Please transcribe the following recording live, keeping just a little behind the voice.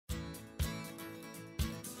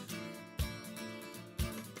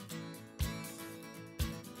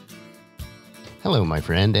Hello, my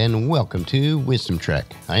friend, and welcome to Wisdom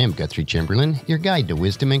Trek. I am Guthrie Chamberlain, your guide to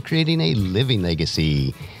wisdom and creating a living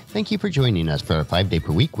legacy. Thank you for joining us for our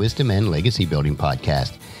 5-day-per-week Wisdom and Legacy Building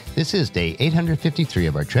podcast. This is day 853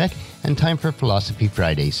 of our trek and time for Philosophy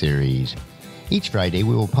Friday series. Each Friday,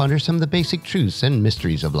 we will ponder some of the basic truths and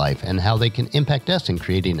mysteries of life and how they can impact us in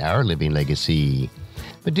creating our living legacy.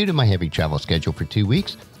 But due to my heavy travel schedule for 2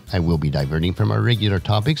 weeks, I will be diverting from our regular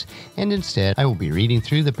topics, and instead I will be reading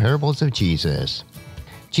through the parables of Jesus.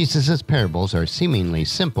 Jesus' parables are seemingly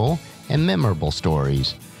simple and memorable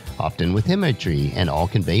stories, often with imagery, and all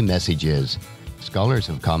convey messages. Scholars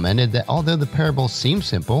have commented that although the parables seem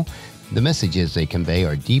simple, the messages they convey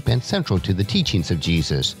are deep and central to the teachings of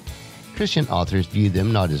Jesus. Christian authors view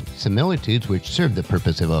them not as similitudes which serve the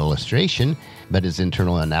purpose of illustration, but as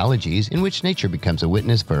internal analogies in which nature becomes a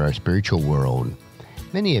witness for our spiritual world.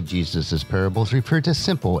 Many of Jesus' parables refer to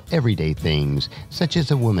simple, everyday things, such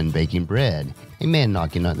as a woman baking bread, a man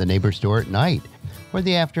knocking on the neighbor's door at night, or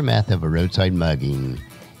the aftermath of a roadside mugging.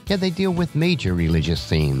 Yet they deal with major religious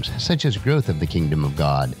themes, such as growth of the kingdom of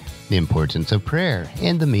God, the importance of prayer,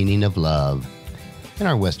 and the meaning of love. In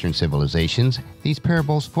our Western civilizations, these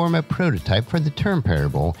parables form a prototype for the term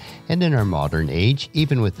parable, and in our modern age,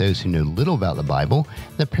 even with those who know little about the Bible,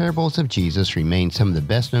 the parables of Jesus remain some of the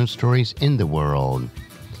best-known stories in the world.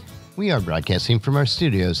 We are broadcasting from our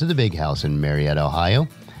studios at the Big House in Marietta, Ohio.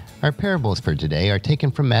 Our parables for today are taken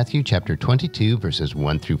from Matthew chapter 22, verses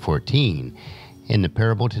 1 through 14. And the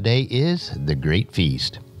parable today is the Great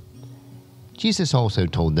Feast. Jesus also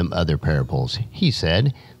told them other parables. He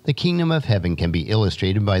said, "The kingdom of heaven can be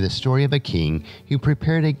illustrated by the story of a king who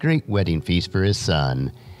prepared a great wedding feast for his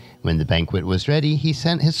son. When the banquet was ready, he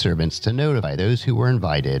sent his servants to notify those who were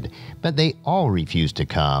invited, but they all refused to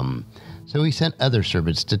come. So he sent other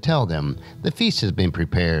servants to tell them, 'The feast has been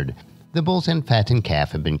prepared. The bulls and fattened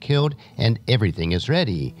calf have been killed, and everything is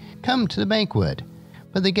ready. Come to the banquet.'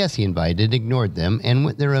 But the guests he invited ignored them and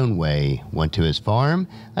went their own way, one to his farm,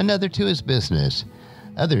 another to his business.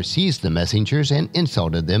 Others seized the messengers and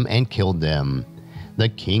insulted them and killed them. The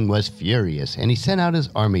king was furious, and he sent out his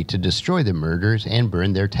army to destroy the murderers and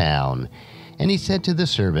burn their town. And he said to the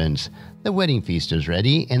servants, 'The wedding feast is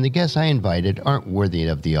ready, and the guests I invited aren't worthy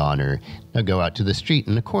of the honor. Now go out to the street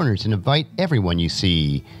and the corners and invite everyone you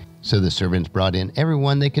see.' So the servants brought in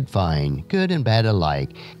everyone they could find, good and bad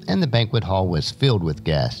alike, and the banquet hall was filled with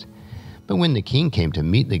guests. But when the king came to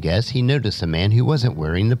meet the guests, he noticed a man who wasn't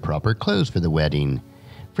wearing the proper clothes for the wedding.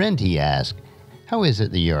 'Friend,' he asked, 'how is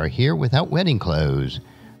it that you are here without wedding clothes?'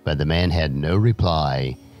 But the man had no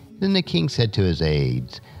reply. Then the king said to his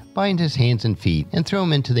aides, 'Bind his hands and feet and throw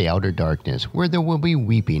him into the outer darkness, where there will be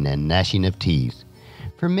weeping and gnashing of teeth.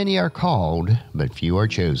 For many are called, but few are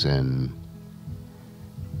chosen.'"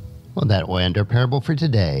 Well, that will end our parable for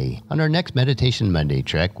today. On our next Meditation Monday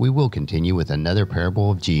trek, we will continue with another parable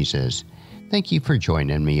of Jesus. Thank you for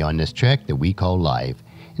joining me on this trek that we call life.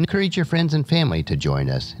 Encourage your friends and family to join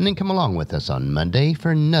us, and then come along with us on Monday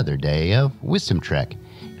for another day of Wisdom Trek,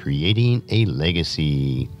 creating a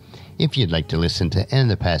legacy. If you'd like to listen to any of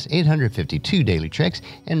the past 852 daily treks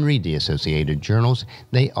and read the associated journals,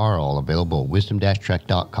 they are all available at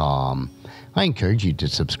wisdom-trek.com. I encourage you to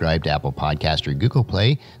subscribe to Apple Podcast or Google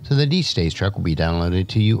Play so that each day's trek will be downloaded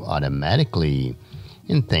to you automatically.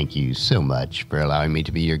 And thank you so much for allowing me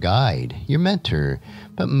to be your guide, your mentor,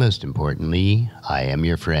 but most importantly, I am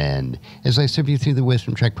your friend as I serve you through the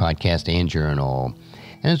Wisdom Trek podcast and journal.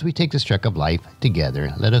 And as we take this trek of life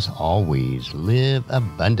together, let us always live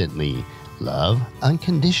abundantly, love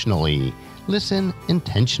unconditionally, listen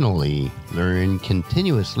intentionally, learn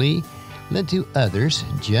continuously, lend to others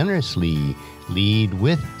generously, lead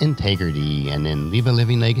with integrity, and then leave a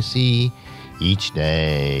living legacy each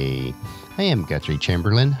day. I am Guthrie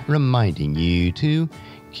Chamberlain, reminding you to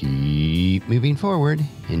keep moving forward,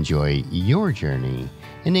 enjoy your journey,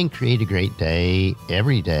 and then create a great day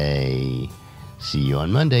every day. See you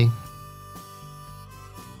on Monday.